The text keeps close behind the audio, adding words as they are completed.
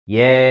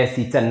Yes,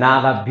 it's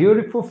another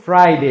beautiful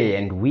Friday,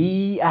 and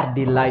we are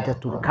delighted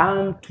to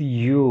come to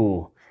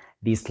you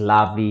this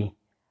lovely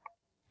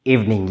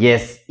evening.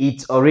 Yes,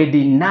 it's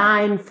already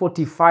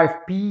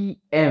 9:45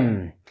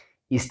 p.m.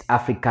 East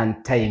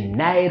African time,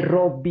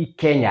 Nairobi,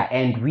 Kenya,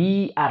 and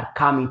we are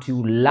coming to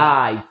you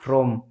live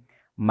from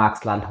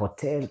Maxland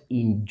Hotel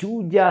in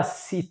Juja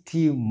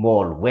City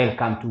Mall.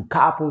 Welcome to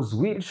Couples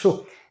Will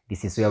Show.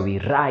 This is where we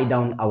write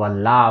down our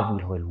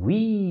love while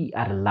we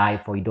are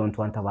alive, for we don't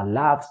want our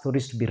love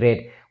stories to be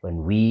read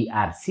when we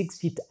are 6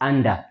 feet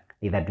under.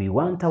 Neither do we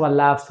want our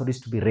love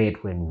stories to be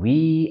read when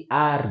we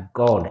are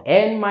gone.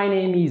 And my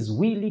name is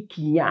Willie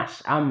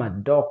Kinyash. I'm a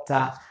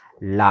Dr.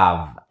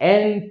 Love.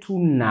 And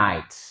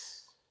tonight,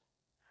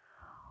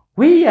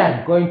 we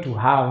are going to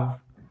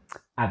have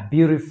a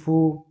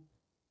beautiful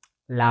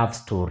love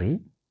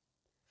story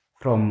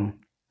from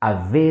a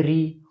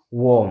very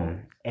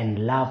warm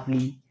and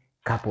lovely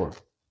couple.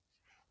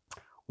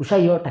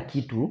 Ushaiota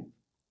kitu,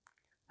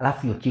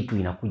 alafu hiyo kitu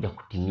inakuja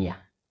kutimia.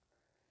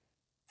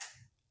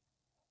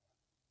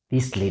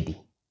 This lady,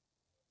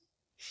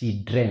 she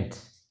dreamt,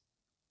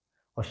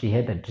 or she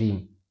had a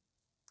dream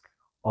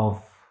of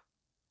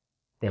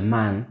the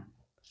man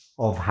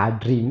of her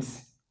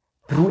dreams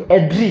through a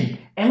dream.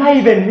 Am I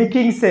even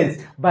making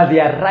sense? But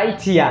they are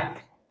right here.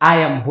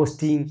 I am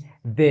hosting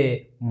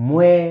the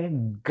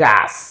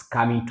mwengas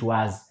coming to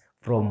us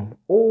from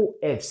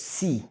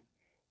OFC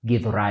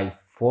Githurai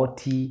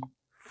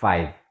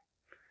 45.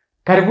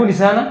 Karibuni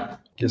sana.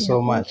 Thank you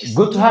so much.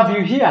 Good to have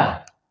you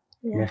here.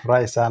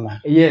 Nimefurahi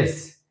sana.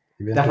 Yes.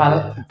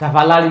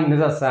 Tafadhali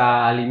mnaweza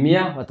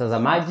salimia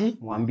watazamaji,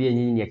 mwambie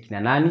nyinyi ni akina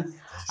nani,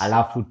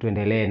 alafu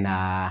tuendelee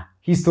na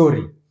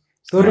history.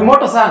 Story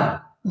moto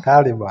sana.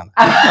 Kali bwana.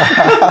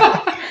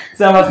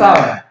 Sawa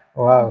sawa.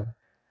 Wow.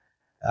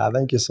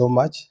 Thank you so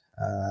much,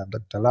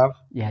 Dr. Love.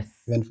 Yes.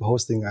 Even for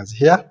hosting us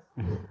here.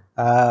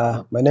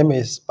 My name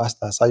is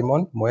Pastor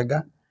Simon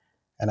Mwenga,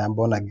 and I'm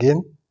born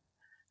again.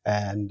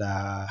 And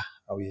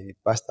we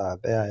pastor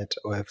there at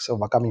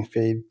Overcoming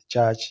Faith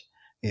Church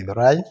in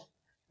Githurai.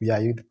 We are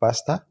youth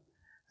pastor,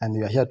 and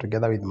we are here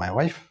together with my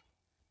wife.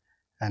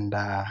 And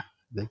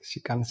she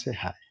can say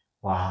hi.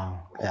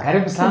 Wow. Yeah.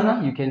 Karibu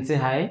sana. You can say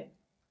hi.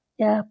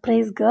 Yeah,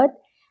 praise God.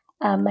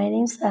 My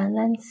name is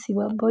Nancy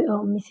Wamboy,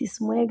 or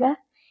Mrs. Mwenga,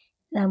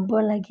 and I'm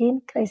born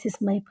again. Christ is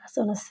my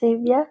personal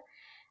savior.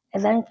 I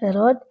thank the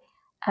Lord.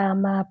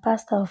 I'm a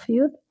pastor of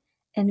youth,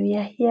 and we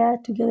are here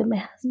together with my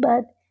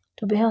husband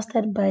to be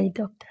hosted by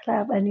Dr.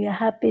 Love, and we are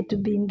happy to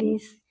be in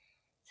this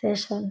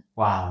session.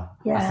 Wow.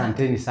 Yeah.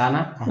 Asanteni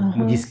sana.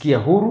 Mjisikie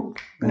huru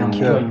na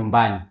mkiwa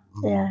nyumbani.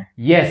 Yeah.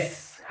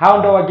 Yes. Hao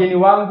ndo wageni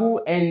wangu,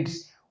 and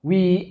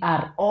we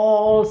are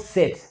all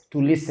set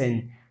to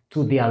listen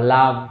to their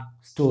love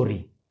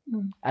story.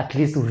 At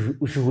least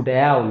ushuhuda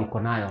yao niko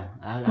nayo.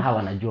 Hawa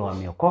wanajua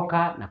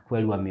wameokoka na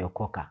kweli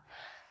wameokoka.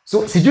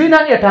 So sijui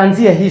nani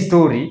ataanzia hii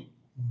story.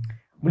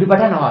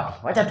 Mlipatana wapi?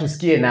 Wacha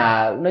tusikie,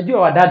 na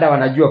unajua wadada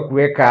wanajua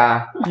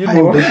kuweka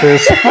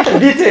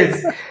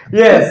details.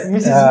 Yes,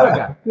 Mrs.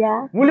 Mwenga.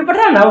 Yeah.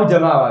 Mlipatana na huyu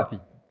jamaa wapi?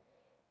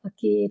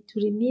 Okay, to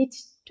meet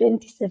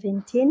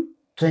 2017.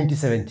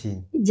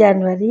 2017.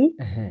 January.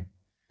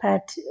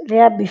 But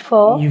there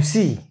before. You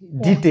see,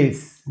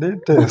 details.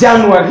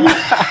 January.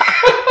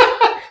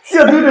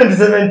 Sio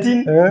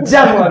 2017,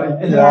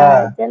 January.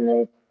 Yeah,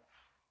 January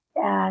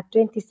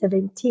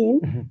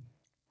 2017.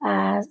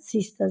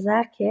 Sister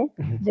zake,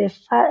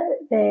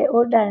 the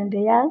older and the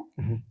young,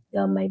 they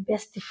are my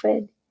best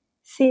friend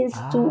since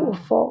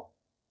 2004.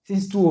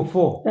 Since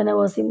 2004. When I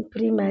was in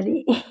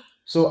primary.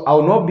 So I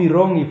will not be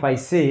wrong if I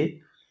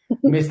say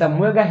Mr.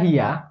 Mwenga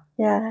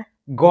here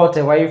got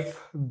a wife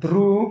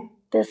through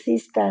the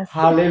sisters.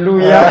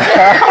 Hallelujah.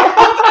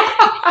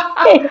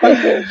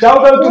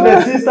 Shout out to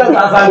the sisters.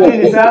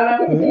 Asanteni sana.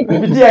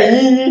 Kupitia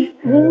nyinyi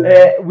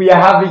we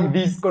are having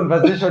this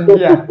conversation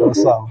here.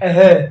 Awesome.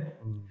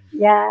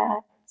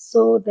 Yeah.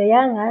 So the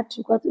younger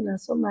tulikuwa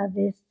tunasoma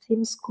the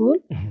same school,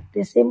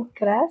 the same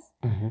class.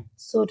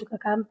 So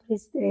tukakam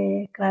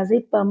class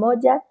 8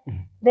 pamoja.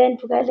 Then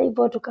tukaenda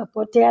hivyo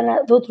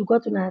tukapoteana, though tulikuwa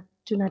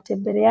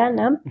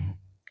tunatembeleana.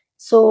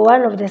 So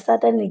one of the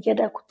Saturday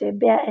nikienda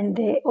kutembea, and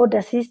the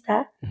older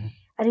sister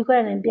alikuwa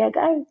ananiambia,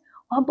 "Guys,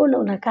 mbona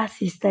unakaa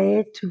sister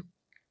yetu?"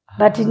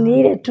 But ni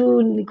ile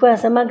tu nilikuwa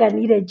nasemanga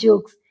ni ile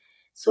jokes.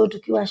 So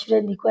tukiwa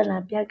shule nilikuwa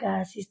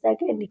naambiaga sister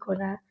yake niko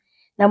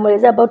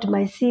namueleza about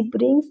my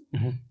siblings.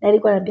 Na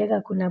alikuwa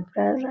ananiambia kuna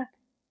brother.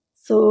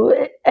 So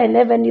I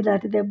never knew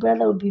that the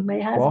brother would be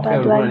my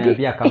husband one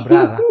day. Ananiambia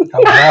brother.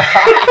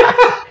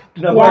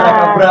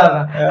 Tunapata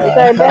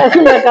brother.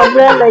 Kuna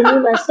brother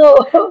nyuma.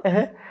 So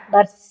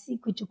but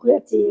sikuchukulia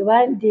ati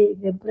one day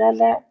the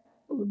brother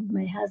would be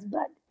my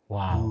husband.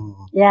 Wow.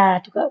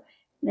 Yeah,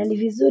 na ni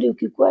vizuri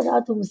ukikuwa na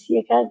watu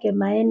msiekage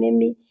my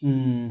enemy.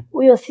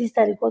 Huyo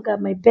sister alikuwa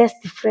my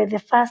best friend, the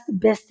first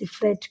best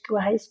friend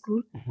tukiwa high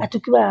school,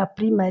 tukiwa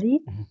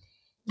primary.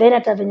 Then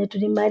hata venye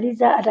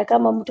tulimaliza, hata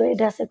kama mtu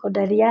aenda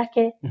secondary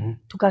yake,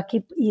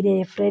 tukakeep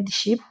ile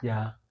friendship.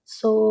 Yeah.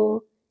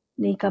 So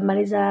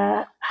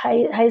nikamaliza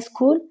high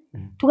school,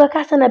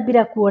 tukakaa sana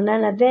bila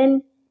kuonana.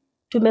 Then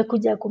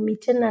tumekuja kumeet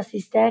tena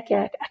sister yake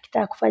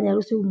akitaka kufanya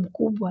harusi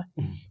mkubwa.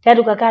 Tena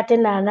tukakaa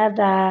tena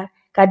another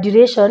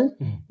duration.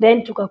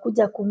 Then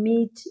tukakuja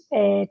kumeet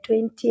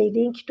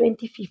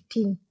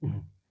 2015.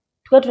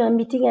 Tukawa tuna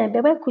meeting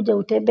anambia kuja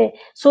utebe.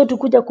 So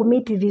tukuja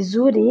kumeet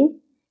vizuri.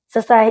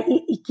 Sasa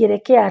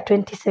ikielekea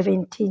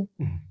 2017.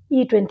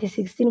 Hii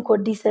 2016 kwa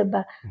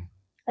December.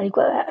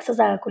 Alikuwa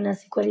sasa kuna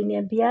siku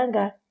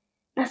aliniambianga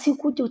na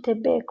sikuja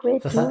utembee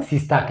kwetu. Sasa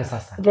sister yake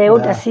sasa. The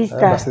older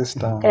sister.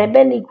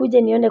 Kaniambia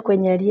nikuje nione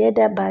kwenye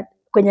alienda, but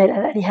kwenye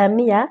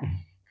alihamia.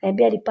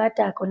 Kaniambia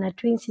alipata akona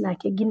twins na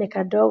kingine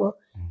kadogo.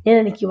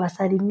 Nenda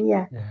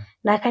nikiwasalimia.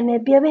 Na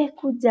akaniambia wewe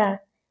kuja.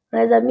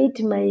 Unaweza meet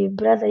my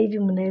brother hivi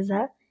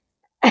mnaweza.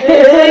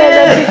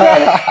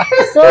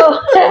 So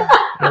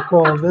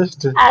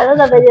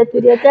sasa venye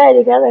tuliokaa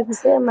nikaanza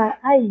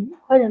kusema ai,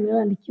 hoja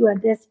ameona nikiwa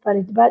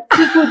desperate, but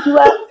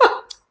sikujua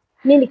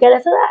mimi nikaenda.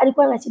 Sasa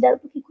alikuwa na shida,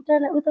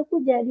 tukikutana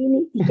utakuja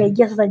lini?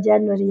 Ikaingia sasa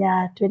January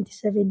ya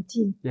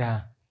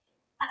 2017.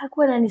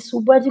 Alikuwa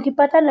ananisumbua,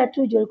 tukipatana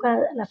tu juu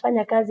alikuwa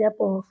anafanya kazi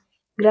hapo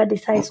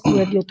Gladys High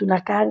School, ndio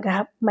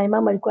tunakaanga. My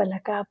mom alikuwa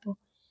anakaa hapo.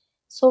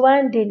 So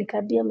one day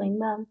nikaambia my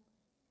mom,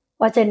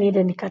 wacha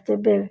niende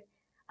nikatembee.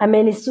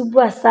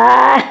 Amenisumbua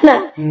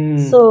sana.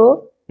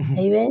 So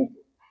I went.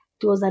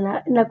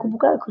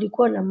 Nakumbuka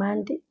kulikuwa na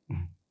Monday.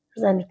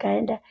 Sasa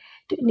nikaenda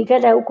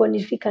huko,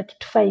 nilifika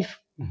kitu 5.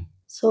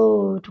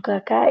 So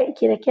tukakaa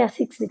ikielekea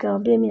 6,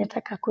 nikamwambia mimi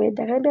nataka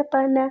kwenda. Akaniambia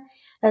pana,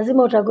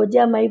 lazima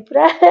utagojea my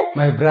brother.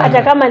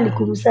 Hata kama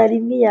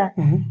nikumsalimia.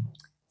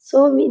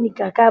 So mimi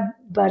nikakaa,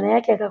 bana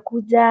yake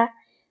akakuja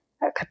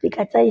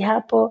akapika chai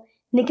hapo.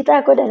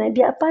 Nikitaka kwenda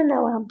ananiambia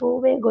hapana Wambo,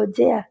 wewe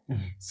ngojea.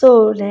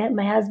 So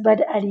my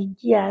husband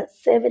aliingia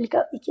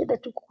 7 ikienda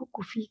tu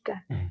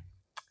kufika.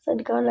 Sasa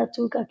nikaona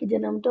tu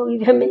kijana mdogo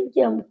hivi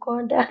ameingia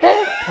Mkonda.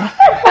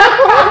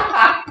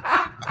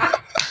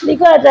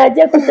 Niko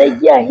natarajia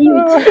kusaidia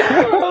hivi.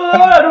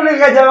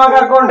 Tunika jamaa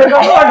kakonde tu.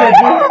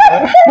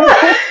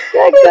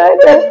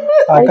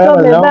 Alikuwa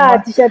amevaa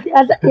t-shirt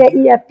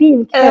ya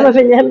pink kama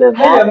venye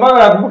amevaa. Mama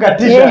nakumbuka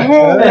t-shirt.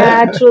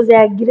 Na trouser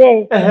ya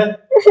grey.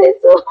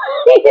 So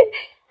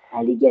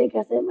alikia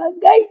nikasema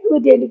guys,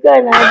 ndiye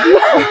nilikuwa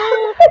najua.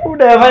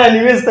 Unafanya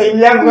ni waste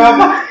time yangu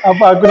hapa.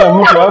 Hapa hakuna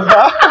mtu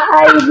hapa.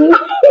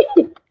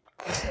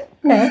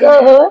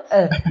 So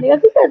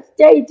nikafika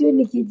chai tu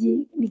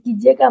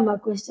nikijieka ma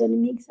question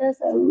mingi.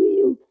 Sasa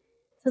huyu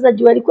sasa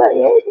jua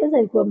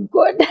alikuwa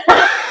Mkonda.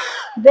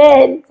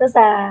 Then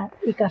sasa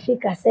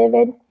ikafika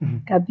 7,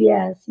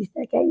 kabia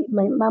sister kai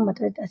mama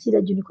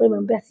shida juu nilikuwa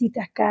nimemwambia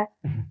sitakaa.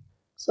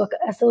 So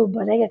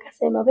bwana yake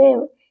akasema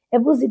wewe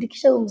hebu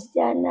zidikisha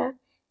msichana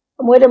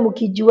mwende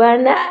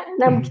mkijuana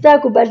na mkitaka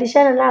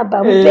kubadilishana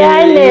namba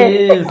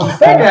mpeane.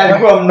 Sister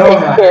alikuwa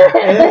mnoma.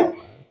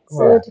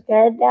 So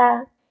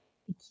tukaenda,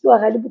 ikiwa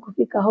karibu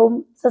kufika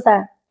home.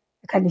 Sasa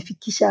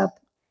akanifikisha hapo,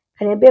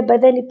 akaniambia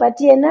baadaye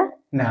nipatie na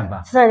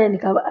namba. Sasa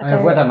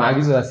akafuata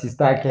maagizo ya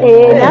sister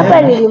yake.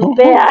 Namba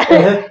nilimpea.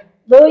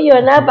 Though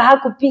hiyo namba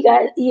hakupiga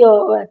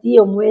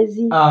hiyo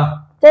mwezi.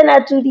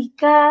 Tena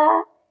tulikaa.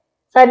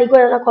 Sasa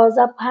nilikuwa naona kwa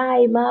WhatsApp,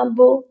 hai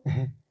mambo.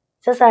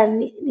 Sasa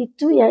ni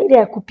tu ya ile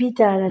ya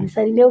kupita,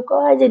 ananisalimia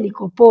uko aje,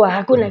 niko poa,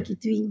 hakuna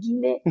kitu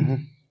kingine.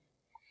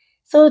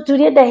 So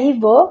tulienda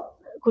hivyo.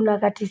 Kuna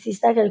wakati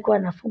sister yake alikuwa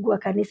anafungua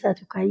kanisa,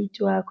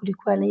 tukaitwa,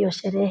 kulikuwa na hiyo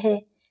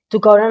sherehe.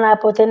 Tukaonana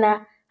hapo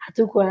tena,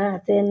 hatukuonana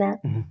tena.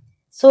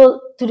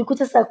 So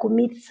tulikuja sasa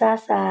kumeet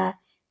sasa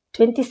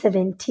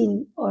 2017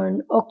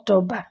 on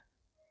October.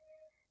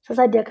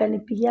 Sasa ndiye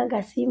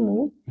akanipigianga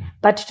simu,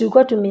 but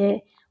tulikuwa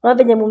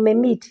venye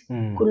mumemeet.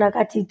 Kuna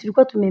wakati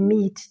tulikuwa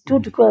tumemeet tu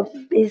tukiwa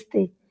best.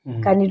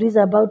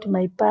 Kaniuliza about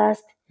my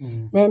past,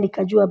 na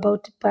nikajua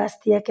about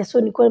past yake. So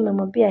nilikuwa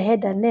nimemwambia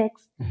head and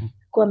next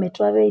kwa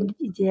ametravel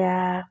nje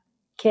ya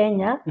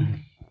Kenya.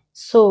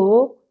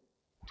 So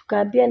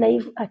tukaambia na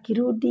hivi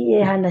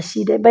akirudi hana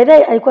shida. By the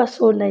way alikuwa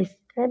so nice.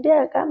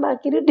 Kaambia kama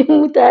akirudi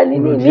mtaani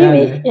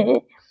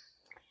mimi.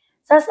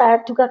 Sasa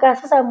tukakaa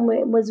sasa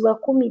mwezi wa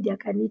 10 ndiye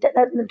akaniita,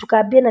 na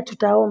tukaambia na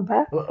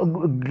tutaomba.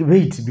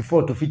 Wait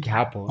before tufike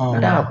hapo.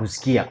 Nataka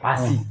kusikia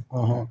basi.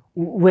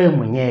 Wewe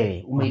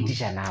mwenyewe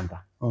umeitisha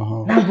namba.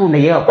 Namba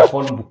unaiweka kwa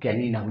phone book ya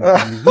nini na mimi?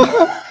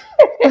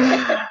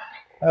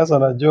 Sasa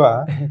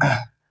najua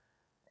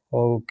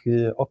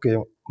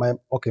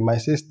my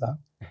sister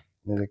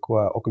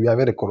nilikuwa we are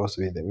very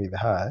close with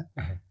her.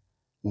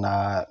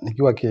 Na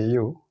nikiwa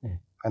KU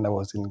and I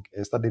was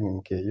studying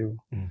in KU.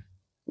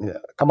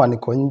 Kama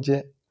niko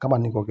nje, kama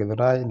niko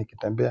Githurai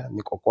nikitembea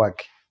niko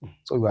kwake.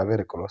 So we were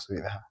very close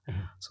with her.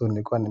 So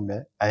nilikuwa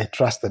I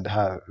trusted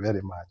her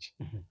very much.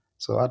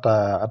 So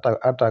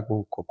hata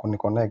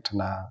kuniconnect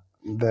na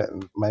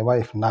my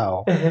wife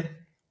now.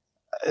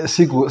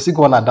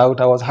 Siku na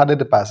doubt, I was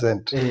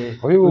 100%.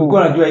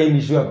 Ulikuwa unajua hii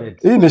ni sure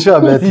bet. Hii ni sure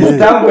bet.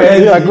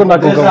 Hii hakuna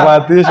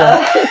kukubahatisha.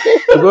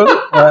 Because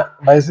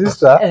my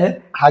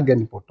sister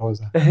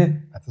hangenipotoza.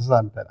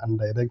 Sasa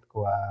direct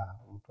kwa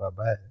mtu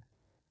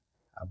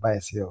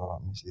ambaye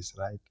sio Mrs.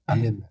 Right.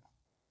 I mean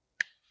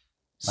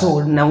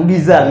So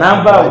nauliza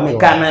namba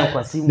umekaa nayo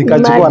kwa simu.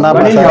 Nikachukua namba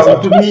Kwa nini sasa.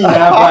 hautumii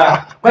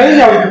namba? Kwa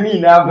nini hautumii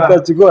namba?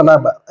 Nikachukua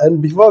namba. And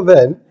before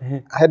then,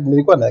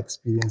 nilikuwa na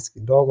experience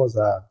kidogo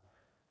za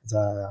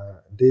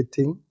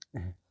dating.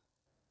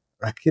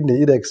 Lakini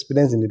ile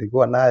experience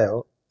nilikuwa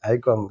nayo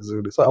haikuwa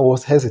mzuri. So I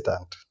was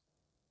hesitant.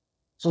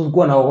 So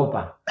ulikuwa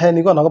unaogopa?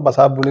 Nilikuwa naogopa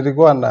sababu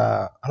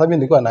hata mimi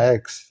nilikuwa na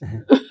ex.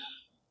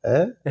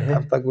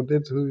 After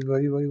kudate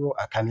hivyo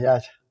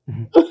akaniacha.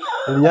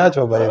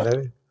 Niliachwa by the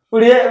way.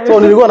 So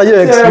nilikuwa na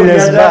ile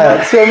experience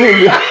mbaya. Sio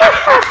mimi.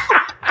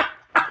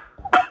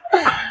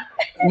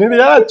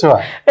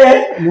 Niliachwa.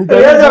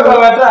 Niliachwa kwa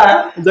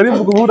mataa.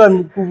 Jaribu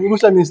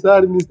kuvurusha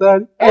mistari.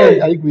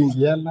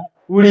 Haikuingiana.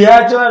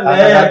 Uliachwa na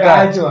yeye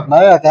akaachwa. Na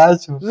yeye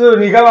akaachwa. So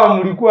ni kama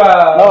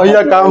mlikuwa no,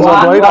 here comes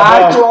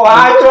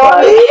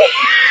waachwa.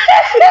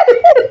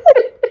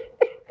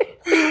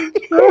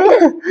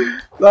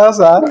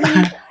 Sasa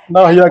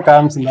now here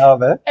comes now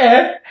the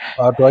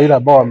watu wale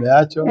ambao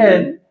wameachwa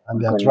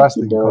and they are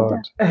trusting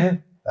God. They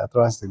are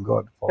trusting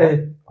God for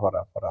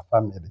a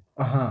family.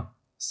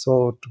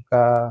 So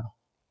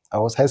I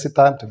was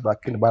hesitant but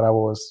I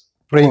was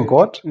praying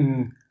God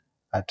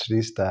at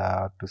least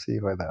to see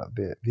whether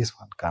this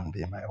one can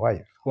be my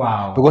wife.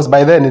 Wow. Because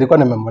by then nilikuwa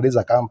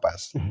nimemaliza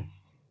campus.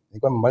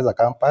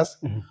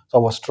 So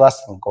I was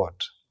trusting God.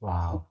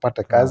 Wow.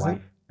 Nipate kazi.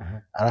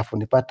 Alafu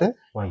nipate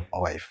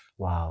wife.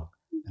 Wow.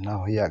 And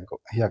now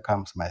here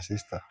comes my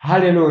sister.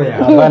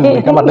 Hallelujah.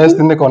 Ni kama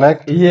destiny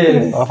connect.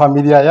 Yes. Wa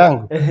familia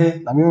yangu.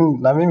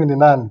 Na mimi ni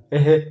nani?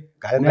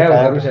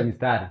 Kaenda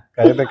mistari.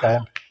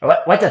 Kaenda.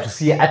 Wacha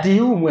tusie ati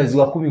huu mwezi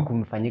wa 10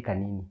 kumefanyika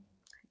nini?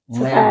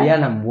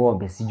 Mnaambiana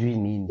muombe sijui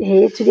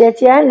nini.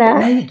 Tuliachiana.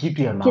 Na hii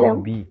kitu ya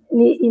maombi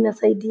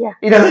inasaidia.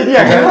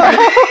 Inasaidia gani?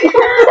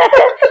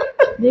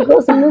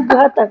 Because Mungu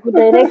hata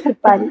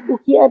kudirect pale.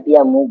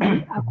 Ukiambia Mungu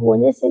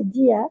akuonyeshe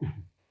njia,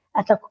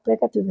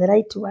 atakupeleka to the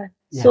right one.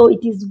 Yeah. So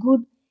it is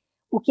good.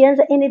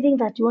 Ukianza anything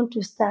that you want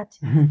to start,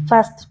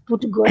 first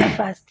put God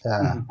first.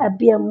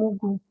 Ambia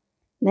Mungu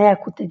naye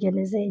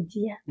akutengenezee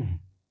njia.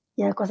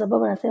 Kwa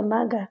sababu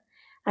anasemaga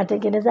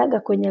atengenezaga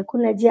kwenye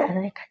kuna njia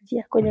anaweka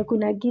njia, kwenye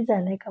kuna giza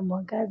anaweka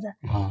mwangaza.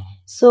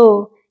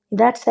 So in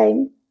that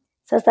time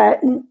sasa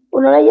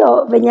unaona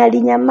hiyo venye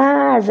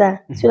alinyamaza.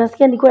 Si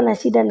unasikia nilikuwa na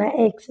shida na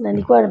ex na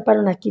nilikuwa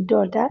napano na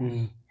kidonda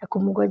ya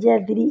kumngojea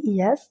 3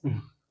 years.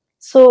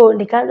 So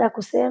nikaanza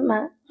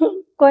kusema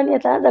kwani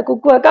ataanza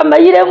kukua kama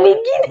yule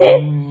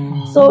mwingine.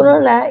 So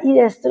unaona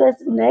ile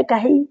stress unaweka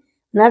hii,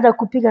 unaanza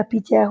kupiga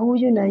picha ya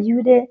huyu na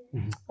yule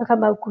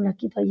kama kuna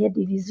kitu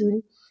haiendi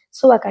vizuri.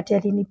 So wakati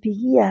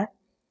alinipigia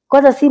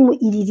kwanza simu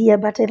ililia,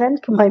 but I ran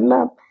to my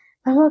mom.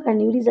 Mama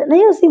akaniuliza, na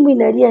hiyo simu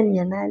inalia ni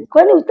ya nani?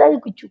 Kwani hutaki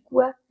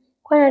kuchukua?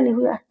 Kwani ni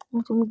huyu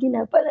mtu mwingine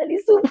hapa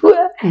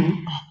ananisumbua?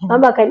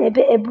 Mama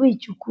akaniambia hebu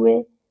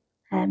ichukue.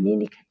 Mimi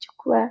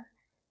nikachukua.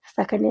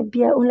 Sasa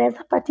akaniambia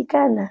unaweza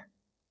patikana.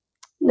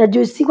 Na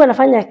juu sikuwa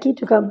nafanya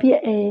kitu,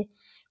 nikamwambia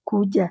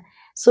kuja.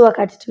 So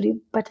wakati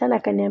tulipatana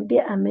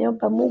akaniambia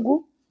ameomba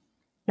Mungu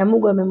na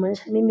Mungu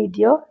amemwonyesha mimi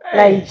ndio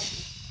right.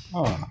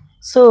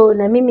 So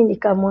na mimi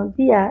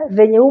nikamwambia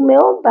venye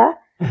umeomba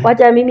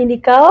wacha mimi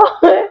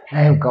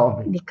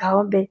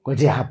nikaombe.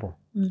 Ngoja hapo.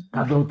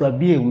 Kabla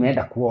utuambie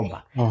umeenda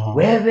kuomba.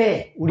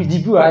 Wewe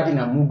ulijibiwa aje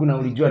na Mungu na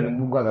ulijua ni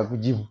Mungu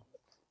akakujibu?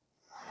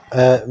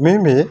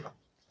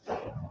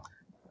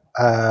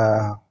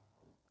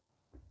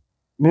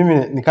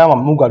 Mimi ni kama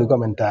Mungu alikuwa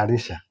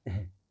amenitayarisha.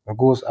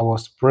 Because I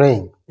was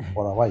praying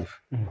for a wife.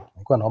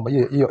 Nilikuwa naomba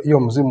hiyo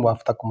mzimu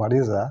after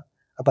kumaliza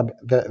hata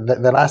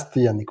the last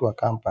year nilikuwa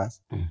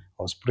campus. I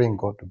was praying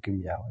God to give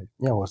me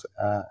a wife.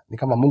 Ni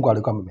kama Mungu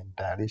alikuwa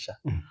amenitayarisha.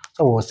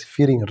 So I was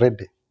feeling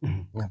ready.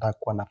 Nataka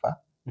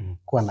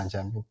kuwa na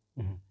jamii.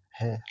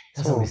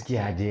 Sasa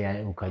umesikia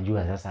aje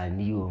ukajua sasa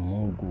ndio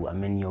Mungu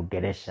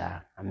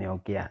ameniongelesha,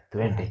 ameongea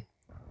twende.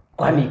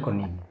 Kwani iko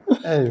nini?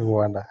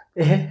 Bwana.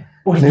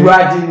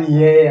 Ulijuaje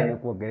ni yeye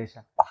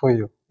amekuongelesha?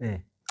 Huyo.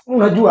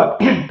 Unajua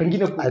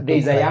pengine there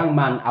is a young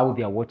man out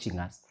there watching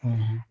us.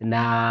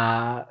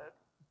 Na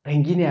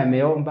pengine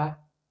ameomba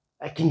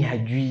lakini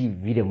hajui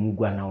vile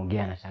Mungu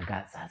anaongea na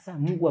shangaa. Sasa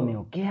Mungu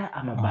ameongea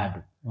ama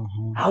bado?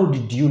 How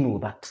did you know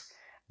that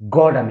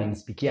God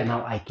amenispikia,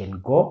 now I can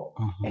go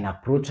and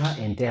approach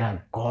her and tell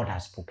her God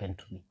has spoken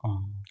to me?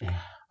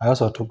 I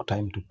also took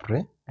time to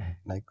pray,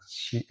 like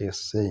she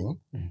is saying.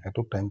 I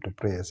took time to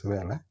pray as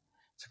well.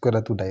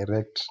 Sikuwa tu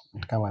direct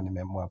kama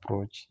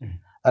nimemapproach.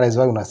 That is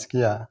why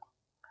unasikia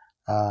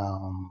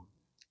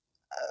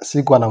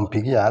sikuwa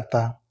nampigia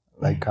hata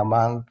like a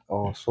month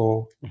or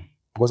so,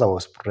 because I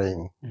was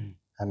praying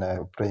and I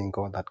was praying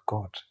God that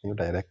God you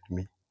direct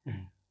me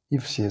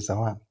if she is the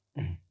one.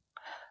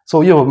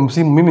 So hiyo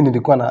msimu mimi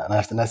nilikuwa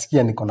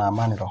nasikia niko na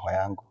amani roho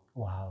yangu.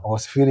 I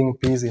was feeling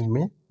peace in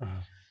me.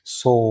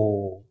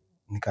 So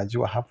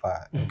nikajua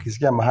hapa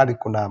ukisikia mahali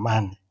kuna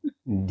amani,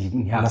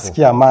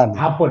 nasikia amani.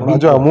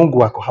 Unajua Mungu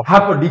wako hapo.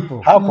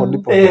 Hapo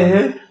ndipo.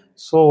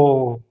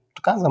 So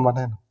tukaanza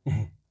maneno.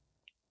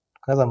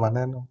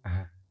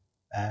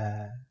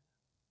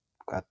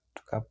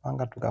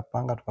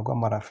 Tukapanga tukakuwa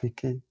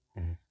marafiki.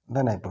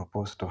 Then I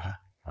proposed to her.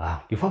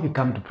 Before we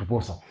come to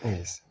proposal.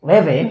 Yes.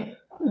 Wewe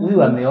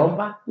huyu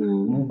ameomba,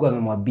 Mungu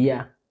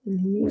amemwambia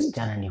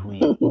msichana ni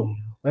huyu.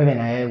 Wewe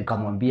na yeye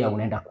ukamwambia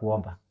unaenda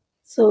kuomba.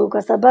 So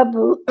kwa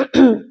sababu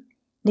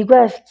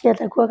nilikuwa nafikia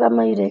atakuwa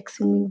kama yule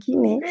ex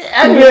mwingine.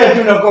 Wewe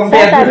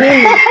tunakombea. Sasa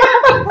mimi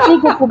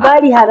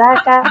sikukubali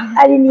haraka.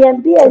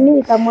 Aliniambia mimi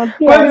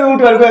nikamwambia. Kwani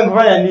mtu alikuwa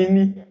anafanya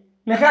nini?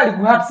 Nakaa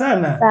alikuhurt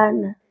sana.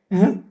 Sana.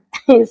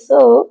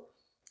 So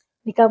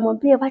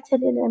nikamwambia wacha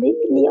nene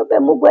mimi niombe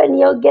Mungu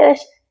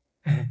aniongeleshe.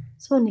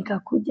 So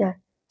nikakuja.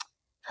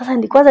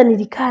 Sasa kwanza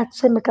nilikaa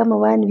tuseme kama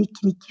 1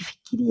 week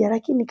nikifikiria,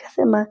 lakini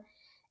nikasema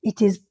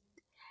it is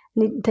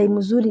ni time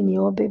nzuri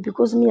niombe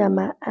because me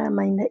am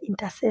an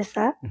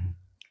intercessor.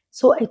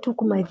 So I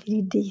took my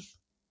 3 days.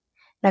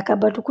 Na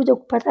kabla tukuja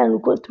kupata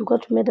tulikuwa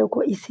tumeenda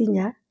huko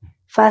Isinya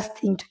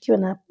fasting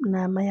tukiwa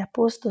na my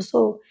apostle.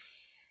 So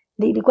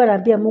nilikuwa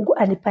naambia Mungu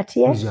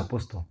anipatie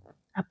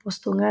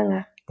apostle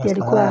Nganga.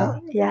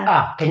 Alikuwa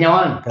Kenya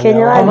one.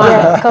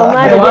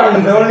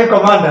 Commander. The only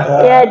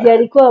commander. Yeah,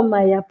 alikuwa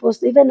my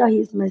apostle. Even though he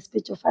is my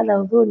spiritual father,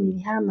 although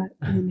nilihama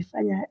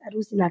nimefanya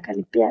harusi na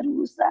akanipea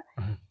ruhusa.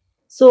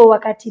 So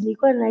wakati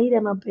nilikuwa na ile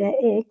mambo ya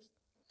ex,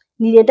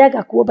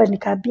 niliendaga kuomba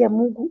nikaambia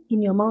Mungu,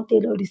 in your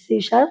mountain or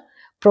you shall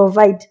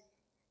provide.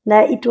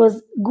 Na it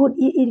was good.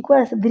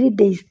 Ilikuwa 3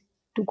 days.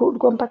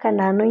 Tulikuwa mpaka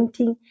na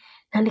anointing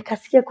na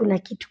nikasikia kuna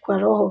kitu kwa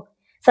roho.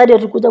 Sasa ndio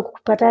tulikuja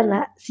kukupata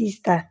na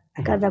sister.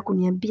 Akaanza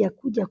kuniambia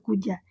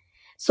kuja.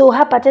 So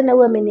hapa tena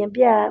huyu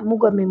ameniambia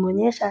Mungu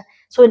amemonyesha.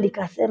 So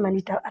nikasema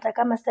hata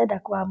kama sitaenda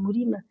kwa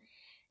mlima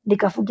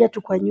nikafugia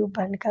tu kwa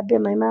nyumba. Nikaambia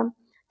my mom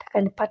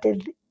nataka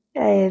nipate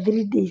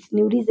 3 days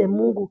niulize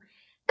Mungu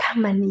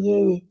kama ni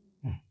yeye.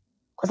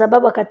 Kwa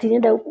sababu wakati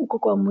nienda huko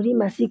kwa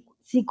mlima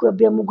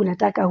sikuambia Mungu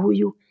nataka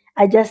huyu.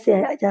 I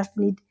just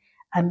need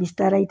a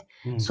Mr. Right.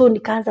 So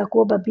nikaanza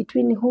kuomba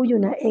between huyu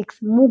na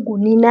ex, Mungu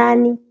ni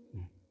nani?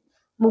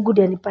 Mungu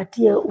ndiye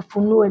anipatie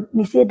ufunuo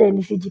nisiende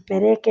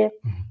nisijipeleke.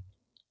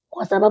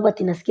 Kwa sababu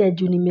ati nasikia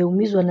juu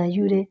nimeumizwa na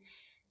yule.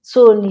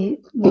 So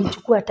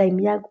nilichukua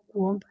time yangu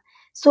kuomba.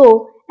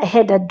 So I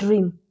had a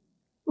dream.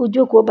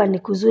 Ujue kuomba ni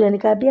kuzuri.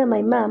 Nikaambia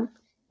my mom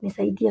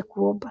nisaidie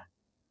kuomba.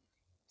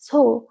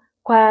 So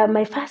kwa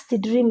my first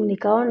dream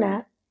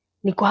nikaona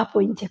niko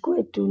hapo nje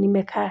kwetu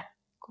nimekaa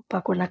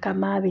pako na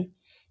kamawe.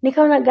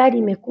 Nikaona gari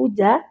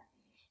imekuja.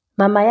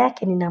 Mama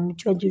yake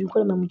ninamjua juu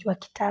nilikuwa nimemjua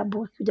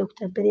kitabu akikuja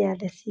kutembelea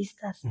the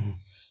sisters.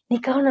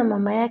 Nikaona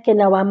mama yake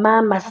na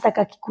wamama sasa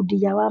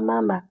kakikundi ya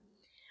wamama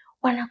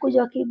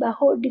wanakuja wakiiba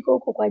hodi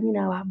huko kwa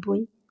jina wa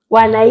boy.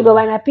 Wanaiba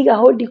wanapiga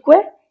hodi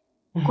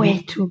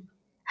kwetu.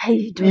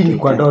 Hii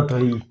kwa ndoto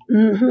hii.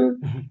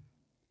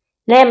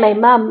 Naye my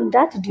mom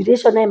that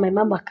duration naye my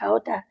mom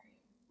akaota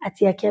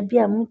ati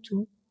akiambia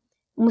mtu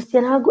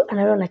msichana wangu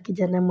analala na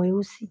kijana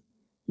mweusi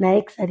na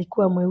ex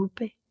alikuwa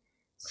mweupe.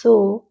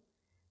 So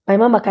my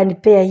mama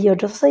kanipea hiyo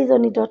ndoto. Sasa hizo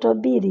ni ndoto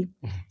 2.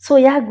 So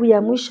yangu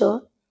ya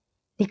mwisho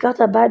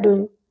nikaota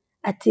bado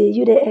ati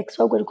yule ex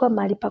wangu alikuwa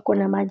mahali pako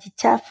na maji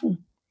chafu.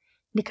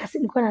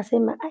 Nilikuwa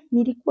nasema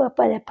nilikuwa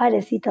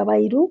pale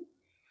sitawairu.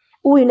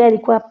 Huyu naye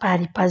alikuwa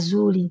pale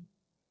pazuri.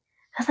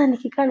 Sasa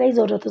nikikaa na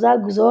hizo ndoto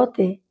zangu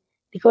zote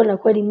nikaona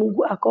kweli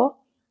Mungu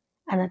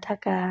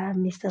anataka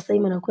Mr.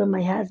 Simon akuwe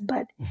my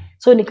husband.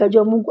 So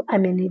nikajua Mungu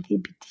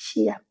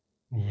amenithibitishia.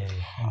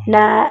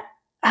 Na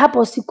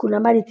hapo siku na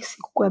mali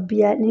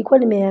sikukwambia nilikuwa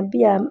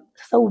nimeambia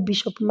sasa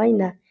Bishop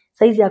Maina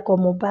saizi yako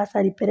Mombasa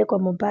alipelekwa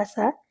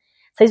Mombasa.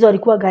 Saizi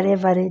alikuwa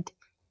Reverend.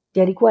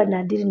 Ndiye alikuwa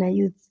na deal na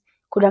youth.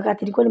 Kuna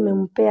wakati nilikuwa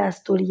nimempea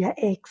story ya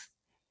ex.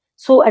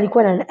 So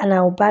alikuwa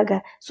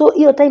anaombaga. So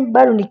hiyo time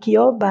bado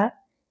nikiomba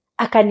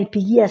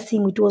akanipigia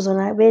simu, it was on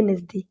a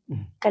Wednesday.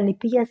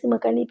 Akanipigia simu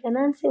akaniambia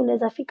Nancy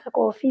unaweza fika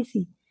kwa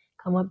ofisi?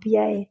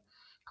 Kamwambia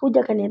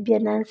kuja akaniambia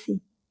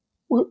Nancy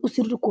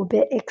usirudi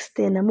kuombea ex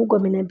tena. Mungu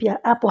ameniambia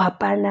hapo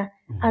hapana.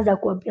 Anza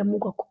kuambia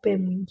Mungu akupe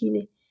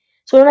mwingine.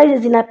 So unaona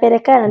hizi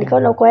zinapelekana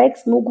nikaona kwa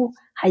ex Mungu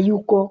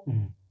hayuko.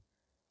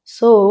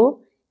 So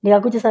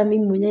nikakuja sasa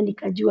mimi mwenyewe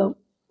nikajua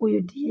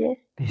huyu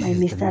ndiye my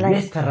Mr.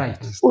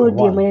 Right. Huyu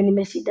ndiye mwenye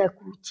nimeshida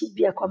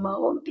kuchibia kwa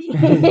maombi.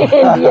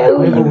 Ndiye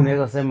huyu.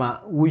 Unaweza sema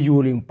huyu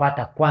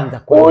ulimpata kwanza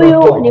kwa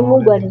ndoto. Huyu ni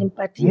Mungu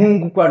alinipatia.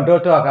 Mungu kwa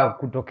ndoto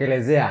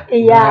akakutokelezea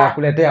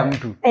akakuletea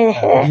mtu.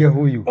 Ndiye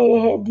huyu.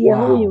 Ndiye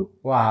huyu.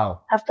 Wow.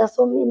 After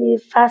so many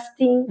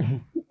fasting,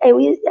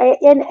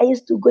 I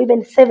used to go even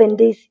 7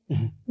 days.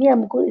 Me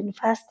I'm good in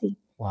fasting.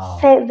 Wow.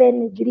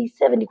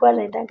 7 nilikuwa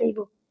naendanga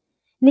hivyo.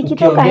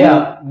 Nikitoka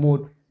hii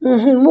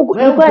Mungu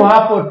kwa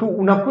hapo tu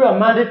unakuwa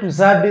Monday to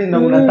Saturday na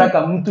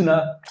unataka mtu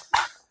na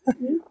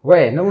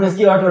wewe na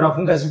unasikia watu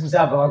wanafunga siku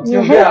 7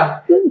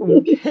 wakiongea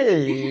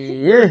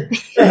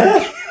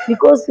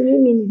because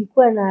mimi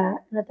nilikuwa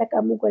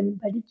nataka Mungu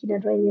anibariki na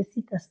ndoa yenye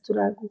sita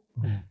struggle.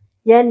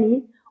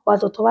 Yaani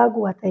watoto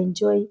wangu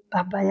wataenjoy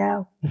baba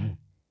yao.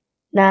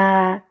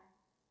 Na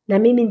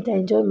mimi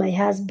nitaenjoy my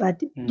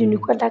husband.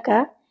 Nilikuwa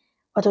nataka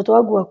watoto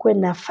wangu wakuwe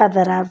na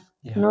father love,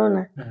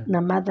 unaona,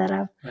 na mother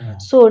love.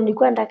 So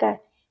nilikuwa nataka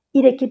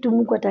ile kitu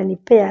Mungu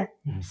atanipea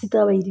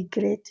sitawa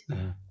regret.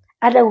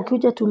 Hata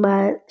ukikuja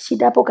tuma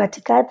shida hapo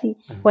katikati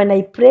when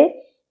I pray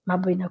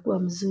mambo inakuwa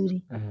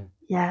mzuri.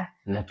 Yeah.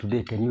 Na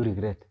today, can you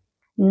regret?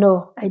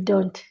 No, I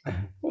don't.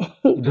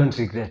 You don't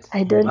regret?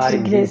 I don't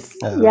marrying regret. this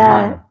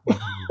Yeah. man?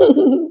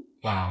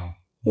 Wow.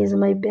 He's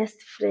my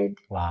best friend.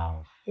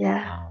 Wow.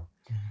 Yeah. Wow.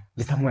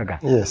 Mr. Mwenga.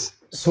 Yes.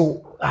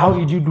 So, how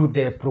did you do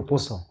the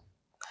proposal?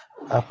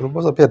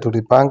 Proposal pia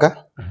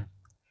tulipanga.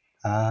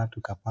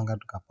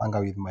 Tukapanga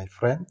with my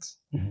friends.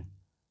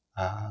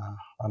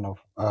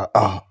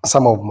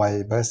 Some of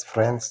my best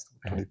friends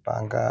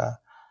tulipanga.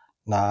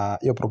 Na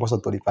hiyo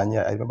proposal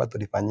tulifanyia, I remember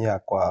tulifanyia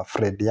kwa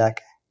friend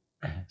yake.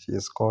 She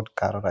is called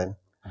Caroline.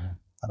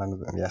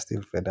 And we are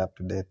still fed up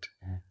to date.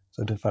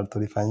 So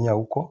tulifanyia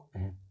huko.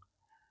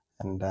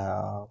 And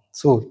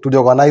so to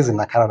organize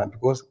na Caroline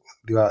because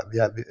they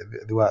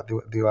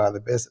were the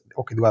best.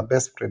 Okay, they were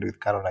best friend with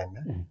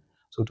Caroline.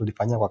 So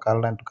tulifanyia kwa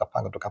Caroline,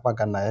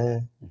 tukapanga na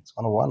yeye.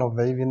 So one of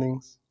the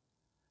evenings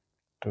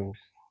to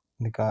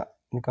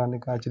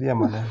nikaachilia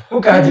maneno.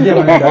 Ukaachilia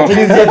maneno.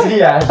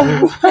 Achilia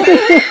aje.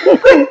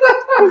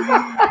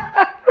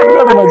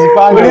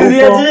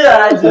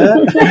 Tunajipangia aje.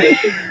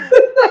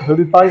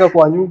 Tulipanga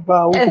kwa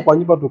nyumba, huko kwa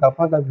nyumba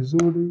tukapanga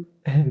vizuri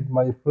with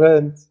my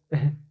friends.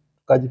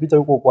 Tukajificha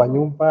huko kwa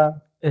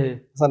nyumba.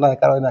 Sasa na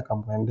Caroline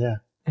akamwendea.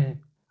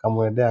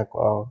 Akamwendea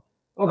kwao.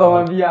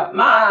 Ukamwambia,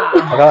 "Ma."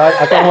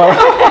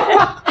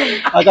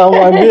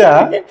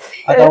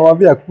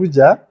 Akamwambia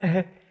kuja.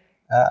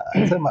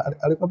 Anasema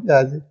alikwambia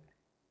aje?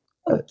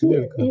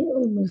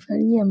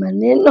 Umefanyia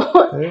maneno.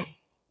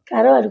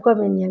 Karo alikuwa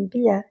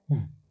ameniambia.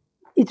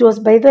 It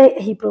was by the way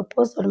he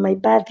proposed on my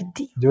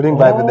birthday. During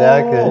birthday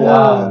yake.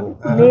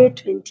 May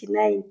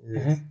 29.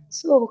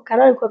 So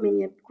Karo alikuwa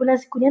ameniambia kuna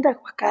siku nienda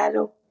kwa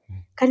Karo.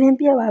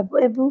 Kaniambia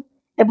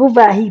hebu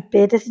vaa hii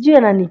pete. Sijui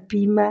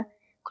ananipima.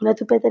 Kuna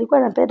tupete alikuwa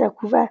anapenda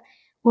kuvaa.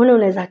 Uone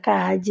unaweza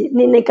kaa aje.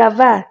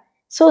 Nikavaa.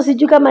 So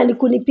sijui kama ni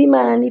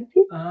kunipima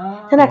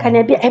ananipima. Tena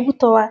kaniambia hebu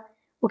toa.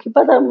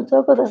 Ukipata mtu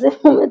wako utasema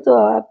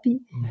umetoa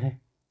wapi.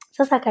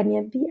 Sasa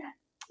kaniambia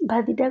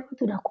birthday yako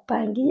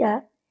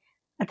tunakupangia.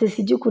 Ati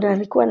sijui kuna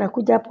alikuwa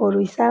anakuja hapo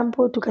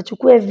Roysambu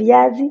tukachukue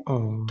viazi,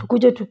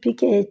 tukuje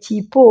tupike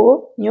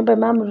chipo, niombe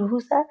mama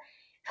ruhusa.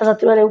 Sasa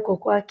tulale huko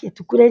kwake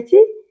tukule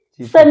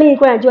Sasa mimi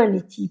nilikuwa najua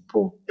ni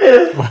chipo.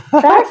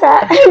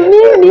 Sasa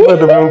mimi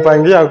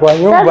tumempangia kwa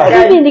nyumba.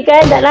 Sasa mimi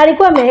nikaenda na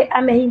alikuwa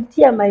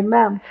amehintia my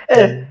mom.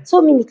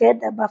 So mimi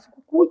nikaenda bafu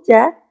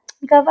kukuja,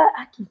 nikavaa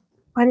aki.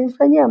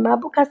 Wanifanyia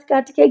mambo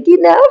katikati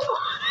kingine hapo.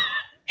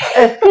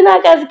 Kuna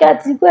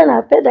katikati kwa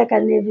napenda ka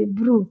navy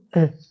blue.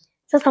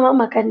 Sasa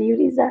mama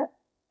kaniuliza,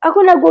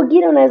 "Hakuna nguo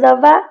nyingine unaweza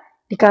vaa?"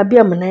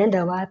 Nikamwambia,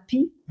 "Mnaenda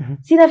wapi?"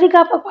 Sinafika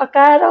hapa kwa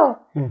Karo.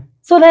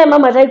 So naye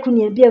mama hataki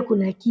kuniambia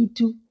kuna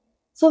kitu.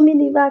 So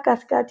mimi nivaa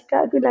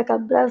katikati na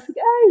kablas.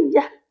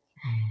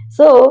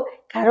 So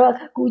Karo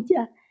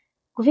akakuja.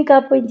 Kufika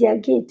hapo nje ya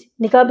gate,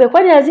 nikamwambia,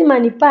 "Kwani lazima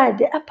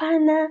nipande?"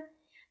 "Hapana.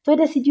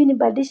 Twende sijui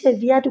nibadilishe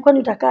viatu kwani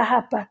utakaa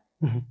hapa."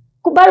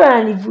 Kubali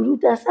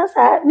ananivuruta.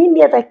 Sasa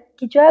mimi hata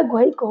kichwa yangu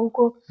haiko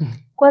huko.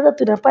 Kwanza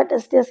tunapata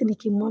stairs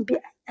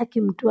nikimwambia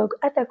akimtu wangu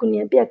hata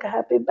kuniambia ka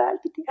happy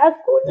birthday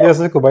hakuna. Hiyo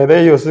siku by the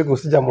way, hiyo siku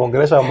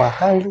sijamuongelesha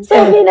mahali.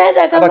 So mimi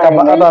naenda kama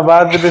hata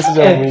birthday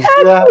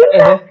sijamuishia.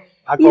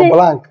 Ako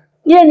blank.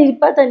 Yeye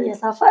nilipata ni ya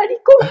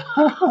Safaricom.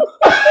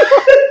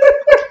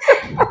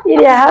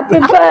 Ile happy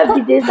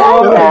birthday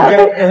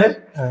sasa.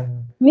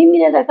 Mimi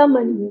naenda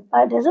kama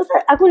nimepata. Sasa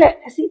hakuna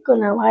siko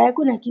na waya,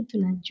 hakuna kitu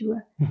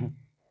najua.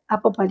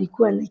 Hapo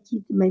palikuwa na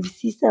kitu my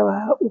sister wa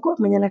huko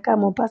mwenye anakaa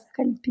Mombasa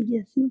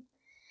kanipigia simu.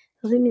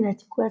 Sasa mimi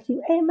nachukua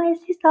simu. My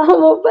sister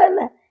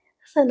Mombasa.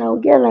 Sasa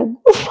naongea na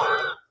nguvu.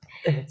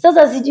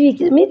 Sasa sijui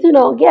mimi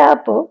tunaongea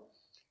hapo.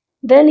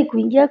 Then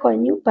kuingia kwa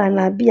nyumba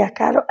anaambia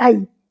Karo,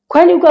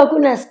 kwani huko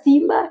hakuna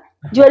stima?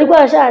 Jua alikuwa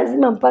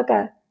ashazima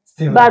mpaka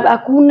bado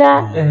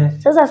hakuna.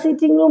 Sasa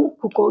sitting room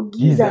kuko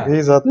giza.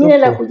 Mimi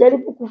naenda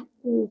kujaribu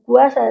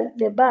kuwasha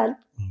the bulb.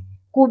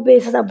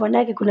 Kumbe sasa bwana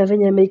yake kuna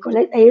venye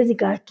ameiconnect haiwezi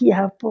kaakia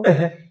hapo.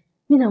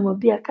 Mimi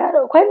namwambia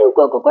Karo, kwani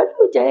huko kwani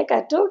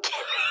hujaweka token?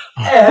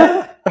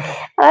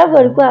 Hapo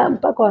alikuwa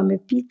mpaka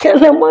wamepika.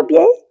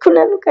 Namwambia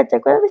kuna nuka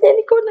chakula venye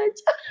niko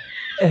nacho.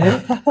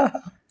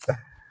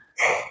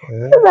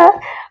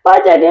 Sasa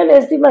wacha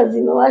nione stima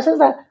zimewasha.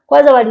 Sasa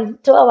kwanza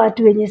walitoa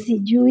watu wenye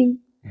sijui.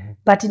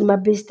 But ni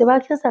mabeste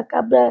wake. Sasa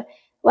kabla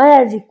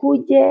waya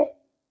zikuje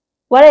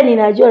wale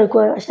ninajua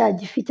walikuwa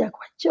washajificha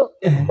kwa choo.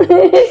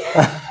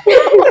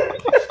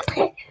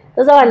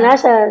 Sasa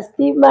wanasha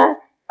stima,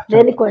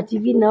 then kwa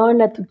TV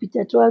naona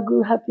tupicha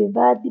twangu happy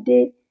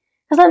birthday.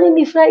 Sasa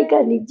mimi furaha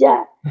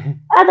ikanijaa.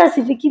 Hata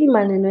sifikiri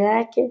maneno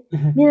yake.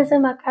 Mimi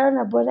nasema Karo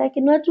na bwana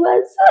yake ni watu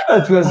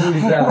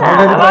wazuri sana.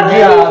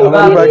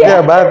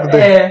 Wanabakia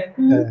birthday.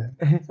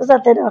 Sasa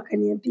tena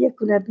wakaniambia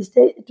kuna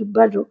biste tu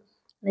bado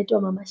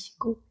naitwa Mama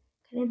Shiko.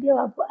 Kaniambia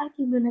wapo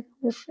umeona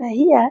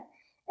umefurahia,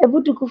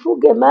 hebu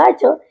tukufuge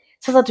macho.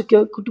 Sasa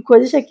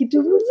tukuonyesha kitu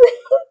mzuri.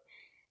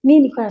 Mimi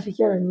niko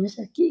nafikia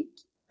ananionyesha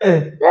keki.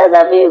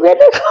 Sasa mimi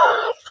kwenda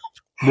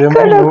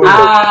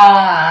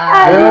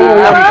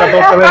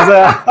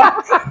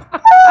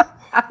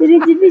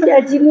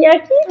Nilijificha chini ya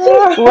kiti.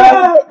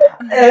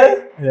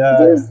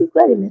 Yeah. Ndio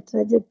sikuwa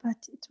nimetraje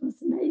but it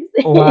was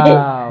nice.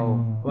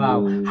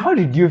 Wow. How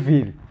did you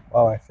feel?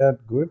 Wow, I felt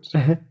good.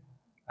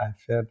 I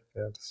felt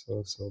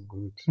so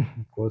good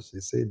because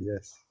she said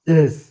yes.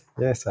 Yes.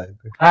 Yes, I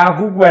do.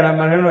 Hakukuwa na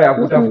maneno ya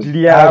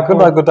kutafutilia hapo.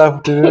 Hakuna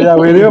kutafutilia,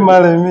 will you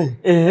marry me?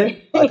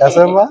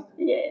 Akasema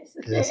Yes.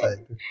 yes, I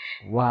do.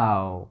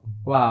 Wow.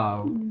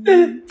 Ah.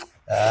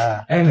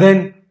 And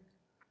then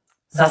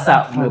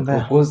sasa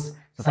umepropose,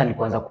 sasa ni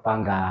kuanza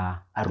kupanga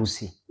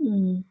harusi.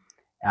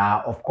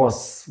 Of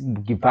course,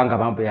 mkipanga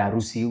mambo ya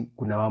harusi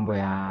kuna mambo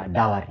ya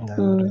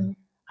dowry.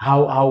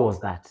 How was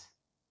that?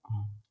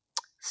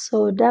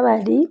 So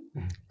dowry,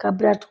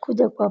 kabla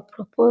tukuja kwa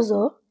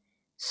proposal,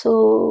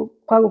 so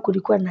kwangu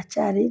kulikuwa na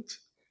challenge.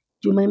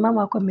 Juu my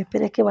mama alikuwa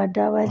amepelekewa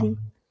dowry.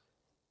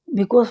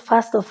 Because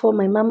first of all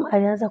my mom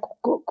alianza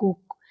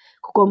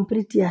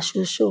kucomplete ya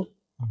shosho.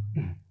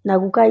 Na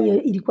kukaa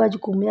hiyo ilikuwa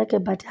jukumu yake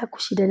but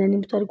hakushindana, ni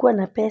mtu alikuwa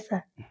na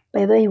pesa.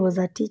 By the way he was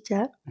a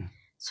teacher.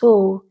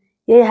 So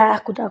yeye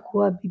hakutaka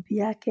kuoa bibi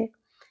yake.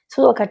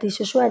 So wakati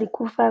shosho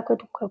alikufa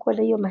kwetu kukakuwa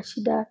na hiyo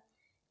mashida.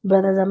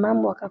 Brother za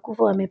mamu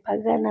wakakufa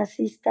wamepagana,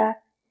 sister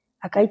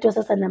akaitwa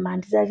sasa na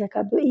maandi zake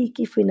akaambiwa hii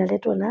kifo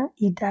inaletwa na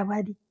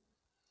idawadi.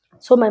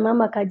 So my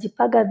mama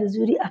akajipaga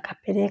vizuri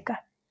akapeleka.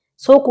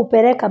 So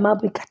kupeleka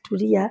mambo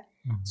ikatulia.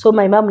 So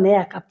my mom naye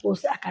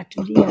akapost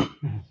akatulia.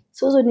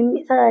 So sasa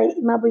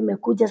mambo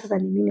imekuja sasa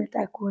ni mimi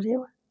nataka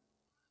kuolewa.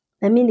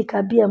 Na mimi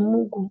nikaambia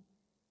Mungu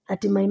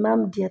ati my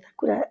mom ndiye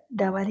atakula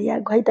dawari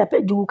yangu,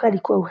 juu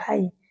alikuwa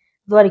uhai.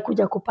 Though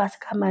alikuja kupasa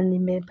kama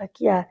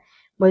nimebakia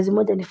mwezi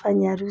mmoja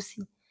nifanye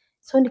harusi.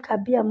 So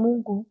nikaambia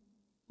Mungu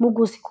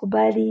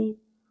usikubali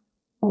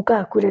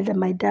ukakule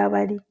my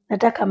dawari.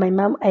 Nataka my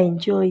mom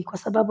enjoy kwa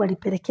sababu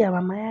alipelekea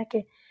mama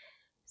yake.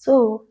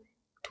 So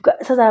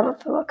sasa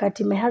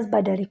wakati my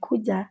husband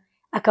alikuja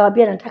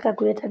akawaambia nataka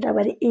kuleta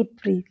dawari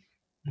April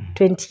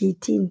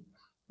 2018.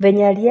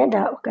 Venye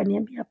alienda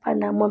wakaniambia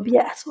hapana,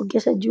 mwambie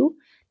asogesha juu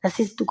na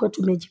sisi tuko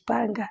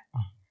tumejipanga.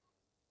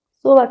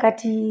 So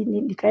wakati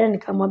nikaenda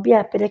nikamwambia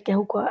apeleke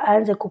huko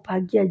aanze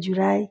kupangia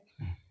Julai.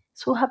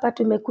 So hapa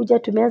tumekuja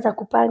tumeanza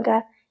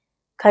kupanga,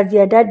 kazi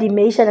ya dadi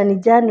imeisha na ni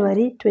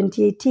January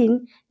 2018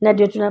 na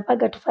ndio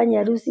tunapanga tufanye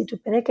harusi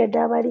tupeleke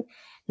dawari.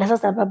 Na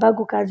sasa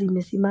babangu kazi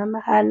imesimama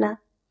hana.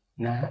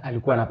 Na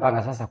alikuwa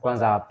anapanga sasa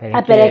kwanza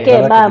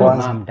apeleke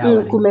mama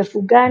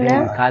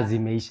kumefugana. Kazi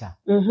imeisha.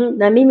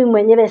 Na mimi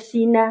mwenyewe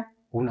sina.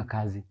 Una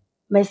kazi.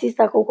 My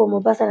sister huko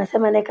Mombasa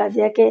anasema naye kazi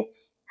yake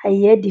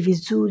haiendi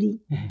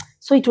vizuri.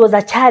 So it was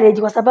a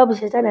challenge kwa sababu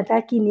shetani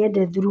hataki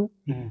niende through.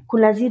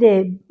 Kuna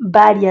zile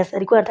barriers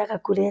alikuwa anataka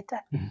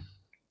kuleta.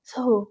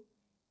 So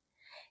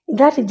in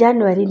that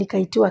January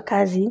nikaitiwa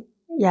kazi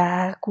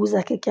ya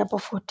kuuza keki hapo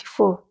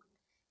 44.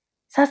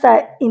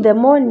 Sasa in the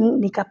morning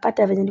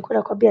nikapata venye nilikuwa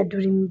nakwambia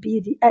dream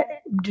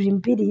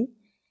mbili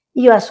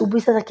hiyo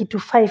asubuhi sasa kitu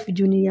 5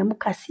 juu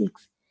niliamka 6.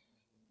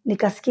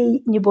 Nikasikia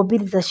nyimbo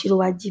mbili za Shiro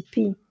wa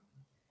GP.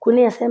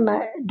 Kuna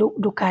yasema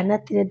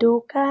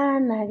ndukanageguka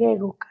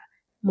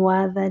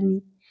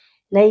mwathani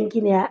na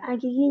ingine ya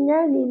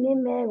agiginyani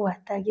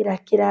nimegwatagira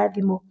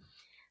kirathimo.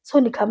 So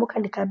nikaamka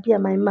nikaambia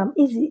my mom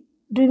hizi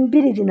dream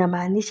mbili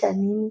zinamaanisha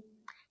nini?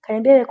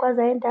 Kaniambia wewe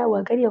kwanza enda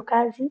uangalie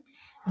kazi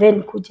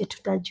then kuje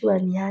tutajua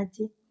ni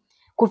aje.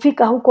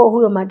 Kufika huko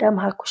huyo madam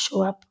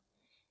hakushow up.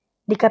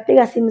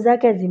 Nikapiga simu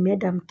zake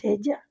zimeenda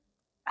mteja.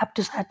 Up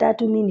to saa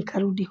 3 mimi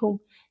nikarudi home.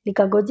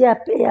 Nikangojea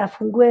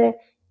afungue,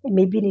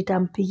 maybe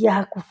nitampigia,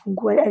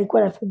 hakufungua,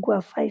 alikuwa anafungua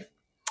 5.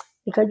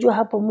 Nikajua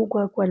hapo Mungu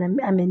hakuwa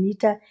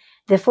ameniita.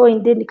 The following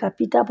day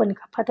nikapita hapo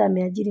nikapata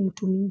ameajiri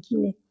mtu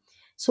mwingine.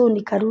 So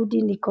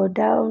nikarudi niko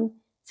down,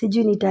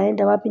 sijui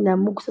nitaenda wapi na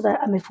Mungu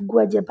sasa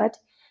amefungua je, but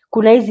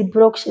kuna hizi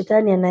block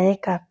shetani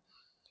anaeka.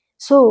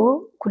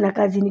 So kuna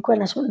kazi nilikuwa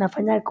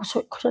nafanya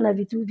kushona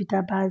vitu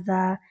vitambaa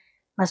za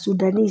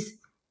Masudanese.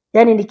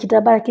 Yaani ni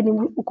kitambaa lakini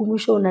huku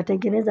mwisho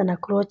unatengeneza na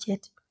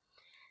crochet.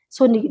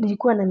 So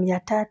nilikuwa na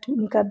 300,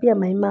 nikaambia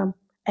my mom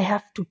I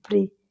have to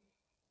pray.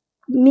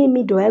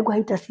 Mimi ndoa yangu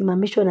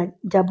haitasimamishwa na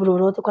jambo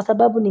lolote kwa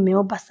sababu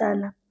nimeomba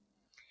sana.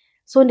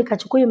 So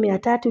nikachukua hiyo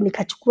 300,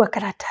 nikachukua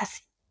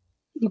karatasi.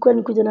 Nilikuwa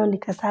nikuja nao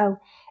nikasahau.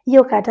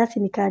 Hiyo karatasi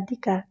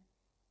nikaandika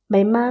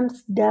my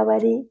mom's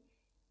dowry,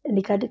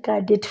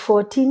 nikaandika date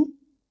 14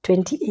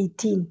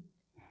 2018.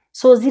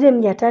 So zile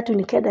 300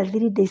 nikaenda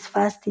 3 days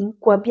fasting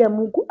kuambia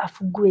Mungu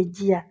afungue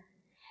njia.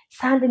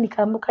 Sunday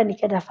nikaamka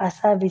nikaenda for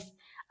service.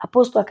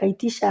 Apostle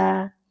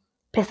akaitisha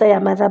pesa ya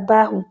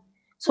madhabahu.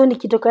 So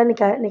nikitoka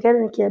nikaenda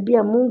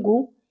nikiambia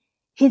Mungu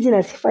hizi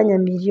nasifanya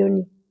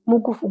milioni.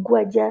 Mungu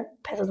fungua njia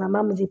pesa za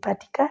mama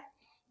zipatika.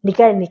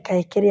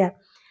 Nikaekelea.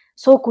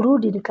 So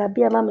kurudi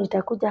nikaambia mama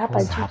nitakuja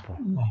hapa juu.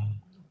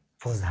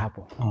 Pause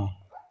hapo.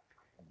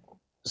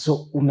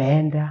 So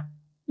umeenda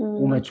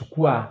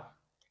umechukua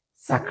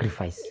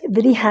sacrifice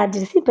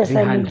 300 si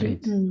pesa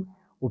nyingi.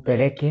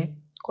 Upeleke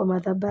kwa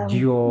madhabahu.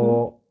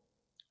 Ndio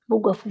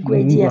Mungu afungue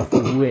Mungu njia.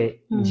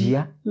 afungue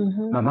njia,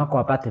 mamako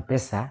apate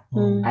pesa,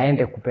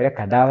 aende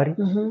kupeleka dawari,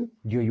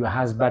 ndio your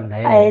husband na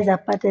yeye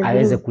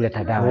aweze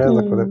kuleta dawari.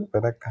 Aweze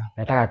kupeleka.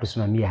 Nataka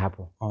tusimamie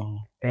hapo.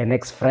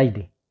 Next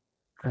Friday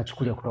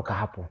tunachukulia kutoka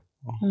hapo.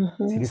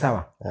 Si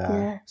sawa?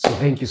 So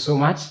thank you so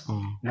much.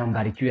 Na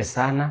mbarikiwe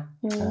sana.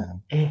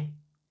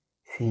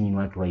 Si ni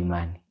watu wa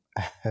imani.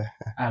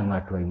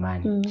 Watu wa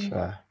imani.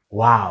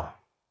 Wow.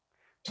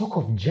 Talk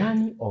of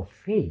journey of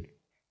faith.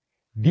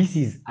 This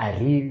is a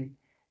real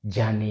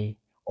journey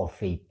of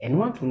faith. And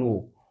want to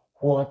know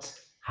what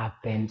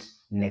happened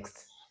next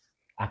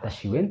after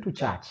she went to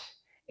church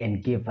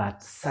and gave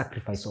that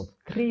sacrifice of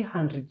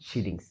 300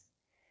 shillings.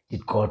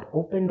 Did God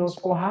open doors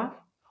for her?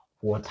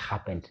 What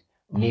happened?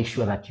 Make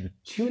sure that you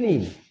tune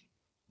in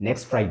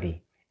next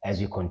Friday as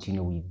we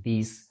continue with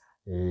this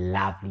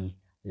lovely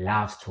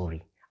love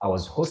story. I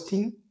was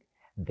hosting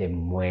the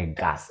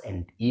Mwengas,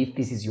 and if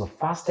this is your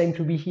first time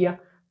to be here,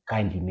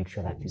 kindly make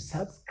sure that you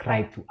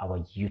subscribe to our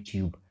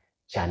YouTube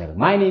channel.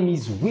 My name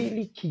is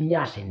Willie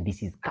Kinyash, and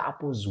this is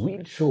Couples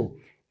Will Show.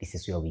 This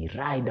is where we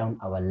write down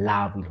our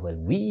love will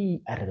when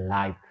we are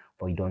alive,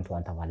 for we don't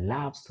want our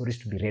love stories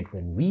to be read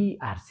when we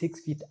are 6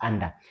 feet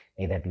under.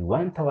 Neither do we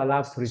want our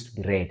love stories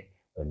to be read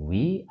when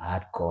we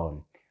are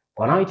gone.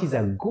 For now, it is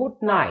a good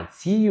night.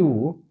 See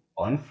you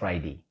on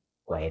Friday.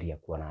 Kwaheri ya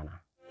kuonana.